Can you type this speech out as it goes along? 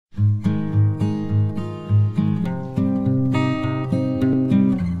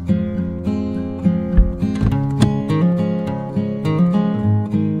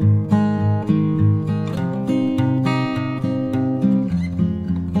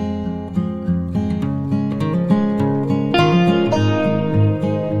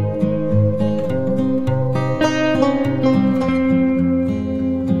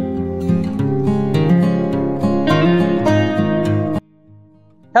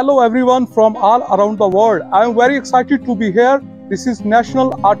Hello everyone from all around the world. I am very excited to be here. This is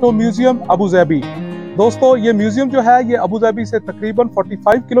National Auto Museum-Abu Dhabi. दोस्तों ये museum जो है ये Abu Dhabi से तकरीबन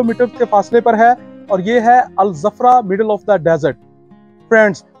 45 kilometre के फासले पर है और ये है अल ज़फ़रा middle of the desert.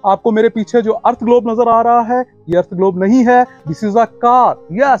 Friends, आपको मेरे पीछे जो अर्थ ग्लोब नजर आ रहा है ये अर्थ ग्लोब नहीं है, this is a car.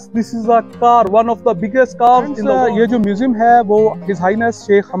 Yes, this is a car, one of the biggest car in the world. ये जो म्यूजियम है वो हिज हाइनेस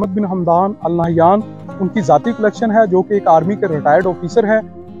शेख हमद बिन हमदान अल नहयान उनकी जाती कलेक्शन है, जो कि एक आर्मी के रिटायर्ड ऑफिसर हैं।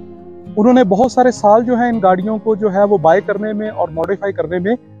 उन्होंने बहुत सारे साल जो है इन गाड़ियों को जो है वो बाय करने में और मॉडिफाई करने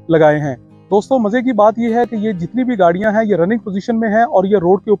में लगाए हैं। दोस्तों, मजे की बात यह है कि ये जितनी भी गाड़ियां हैं ये रनिंग पोजीशन में हैं और ये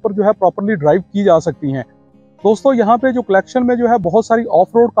रोड के ऊपर जो है प्रॉपर्ली ड्राइव की जा सकती हैं। दोस्तों, यहाँ पे जो कलेक्शन में जो है बहुत सारी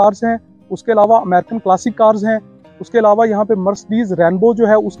ऑफ रोड कार्स हैं, उसके अलावा अमेरिकन क्लासिक कार्स हैं, उसके अलावा यहाँ पे मर्सिडीज रेनबो जो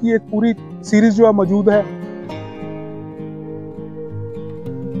है उसकी एक पूरी सीरीज जो है मौजूद है।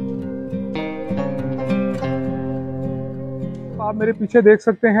 आप मेरे पीछे देख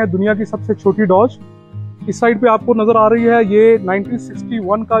सकते हैं दुनिया की सबसे छोटी डॉज। इस साइड पे आपको नजर आ रही है ये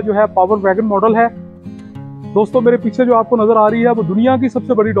 1961 का जो है पावर वैगन मॉडल है। दोस्तों, मेरे पीछे जो आपको नजर आ रही है वो दुनिया की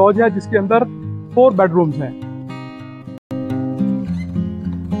सबसे बड़ी डॉज है, जिसके अंदर 4 बेडरूम्स हैं।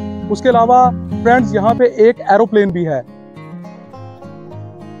 उसके अलावा फ्रेंड्स यहाँ पे एक एरोप्लेन भी है।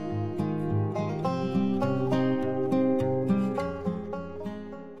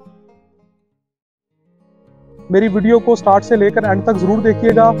 मेरी वीडियो को स्टार्ट से लेकर एंड तक जरूर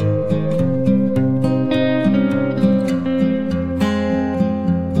देखिएगा।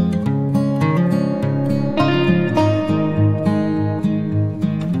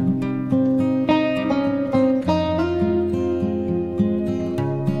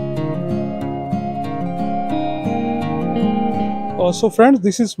 So friends,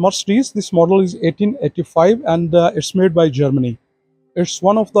 this is Mercedes. This model is 1885 and it's made by Germany. It's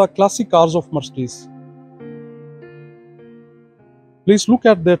one of the classic cars of Mercedes. Please look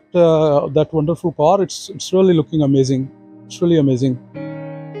at that wonderful car. It's really looking amazing. It's really amazing.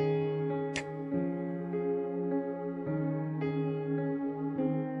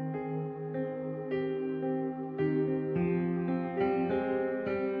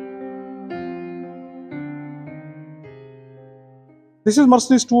 This is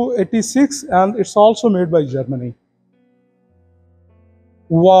Mercedes 286 and it's also made by Germany.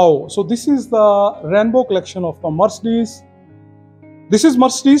 Wow, so this is the rainbow collection of the Mercedes. This is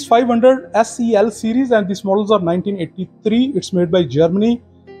Mercedes 500 SEL series and these models are 1983. It's made by Germany.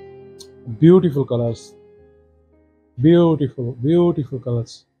 Beautiful colors. Beautiful, beautiful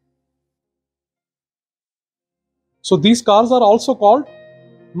colors. So these cars are also called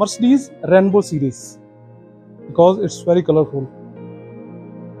Mercedes Rainbow series because it's very colorful.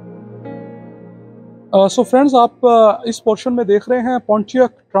 So friends, आप इस portion में देख रहे हैं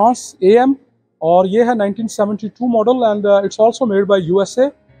पोंटियक trans AM और ये है 1972 model and it's also made by USA।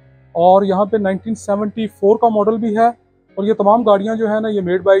 और यहाँ पे 1974 का मॉडल भी है और ये तमाम गाड़ियाँ जो है ना ये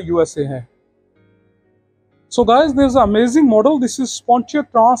मेड बाय USA हैं। So guys, there is a amazing model. This is पोंटियक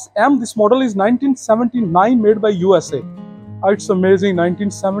trans M। This model is 1979 made by USA। It's amazing,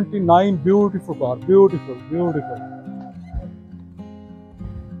 1979, beautiful car, beautiful, beautiful.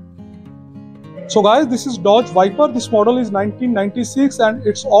 So guys, this is Dodge Viper. This model is 1996 and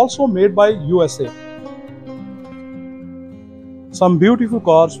it's also made by USA. Some beautiful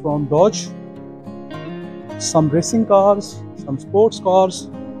cars from Dodge, some racing cars, some sports cars,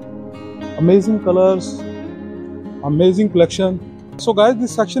 amazing colors, amazing collection. So guys,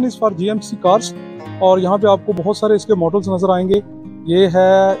 this section is for GMC cars और यहाँ पे आपको बहुत सारे इसके models नजर आएंगे। ये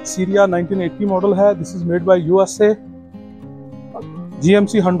है सीरिया 1980 मॉडल है, this is made by USA।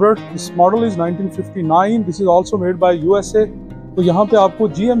 GMC 100, this model is 1959, this is also made by USA। तो यहाँ पे आपको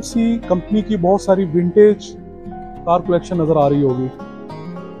GMC कंपनी की बहुत सारी विंटेज कार कलेक्शन नजर आ रही होगी।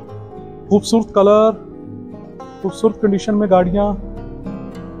 खूबसूरत कलर, खूबसूरत कंडीशन में गाड़ियाँ,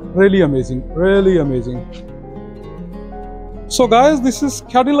 really amazing, really amazing। So guys, this is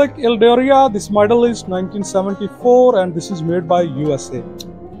Cadillac Eldorado. This model is 1974 and this is made by USA।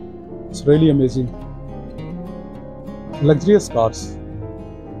 It's really amazing, luxurious cars।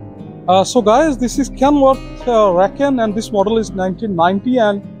 So guys, this is Kenworth Raken and this model is 1990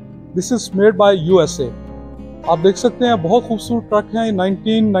 and this is made by USA। आप देख सकते हैं बहुत खूबसूरत truck हैं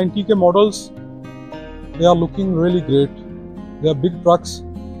 1990 के models. They are looking really great. They are big trucks,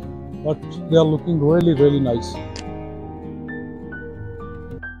 but they are looking really, really nice।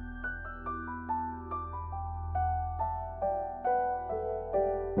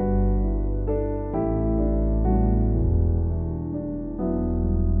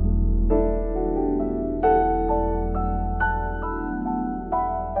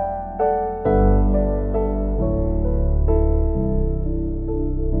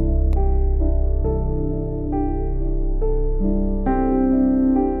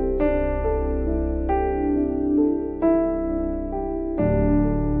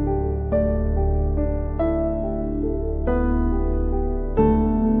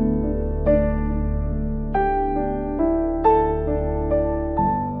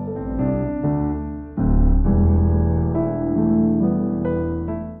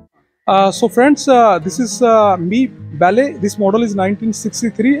 So friends, this is Mi Ballet. This model is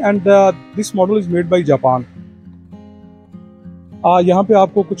 1963 and this model is made by Japan. यहाँ पे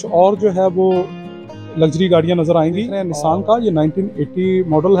आपको कुछ और जो है वो luxury गाड़ियाँ नजर आएंगी। निसान का ये 1980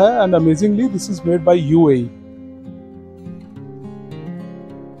 मॉडल है and amazingly this is made by UAE.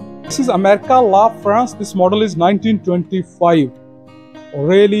 This is America La France. This model is 1925.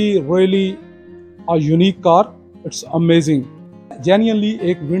 Really a unique car. It's amazing. Genuinely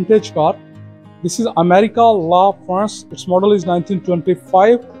एक vintage car. This is America La France. Its model is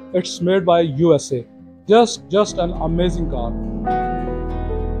 1925. It's made by USA. Just an amazing car.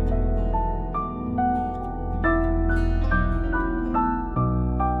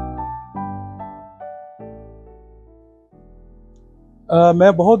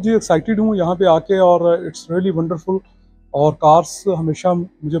 मैं बहुत ही excited हूँ यहाँ पे आके और it's really wonderful. और cars हमेशा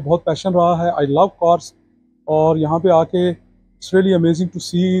मुझे बहुत पैशन रहा है. आई लव कार्स और यहाँ पे आके it's really amazing to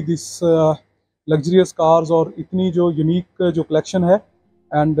see this luxurious cars और इतनी जो यूनिक जो कलेक्शन है.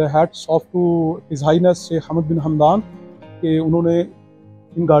 And hats off to his highness Sheikh हमद बिन हमदान कि उन्होंने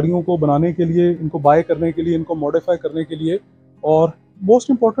इन गाड़ियों को बनाने के लिए, इनको बाय करने के लिए, इनको मॉडिफाई करने के लिए और मोस्ट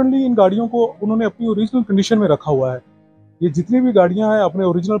इम्पॉर्टेंटली इन गाड़ियों को उन्होंने अपनी ओरिजिनल कंडीशन में रखा हुआ है. ये जितनी भी गाड़ियां हैं अपने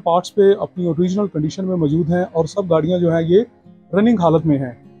ओरिजिनल पार्ट्स पे अपनी ओरिजिनल कंडीशन में मौजूद हैं और सब गाड़ियां जो हैं ये रनिंग हालत में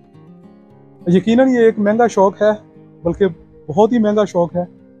हैं. यकीनन ये एक महंगा शौक़ है, बल्कि बहुत ही महंगा शौक़ है.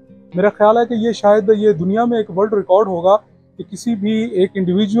 मेरा ख्याल है कि ये शायद ये दुनिया में एक वर्ल्ड रिकॉर्ड होगा कि किसी भी एक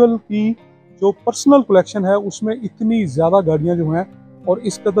इंडिविजुअल की जो पर्सनल कलेक्शन है उसमें इतनी ज़्यादा गाड़ियाँ जो हैं और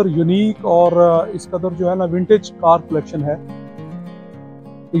इस कदर यूनिक और इस कदर जो है ना विंटेज कार कलेक्शन है,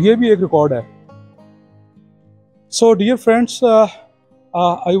 तो ये भी एक रिकॉर्ड है. So dear friends,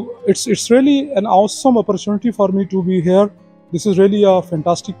 it's really an awesome opportunity for me to be here. This is really a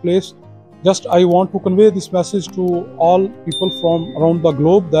fantastic place. Just I want to convey this message to all people from around the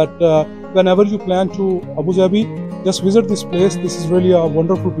globe that whenever you plan to Abu Dhabi, just visit this place. This is really a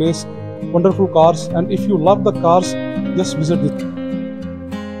wonderful place, wonderful cars, and if you love the cars, just visit it.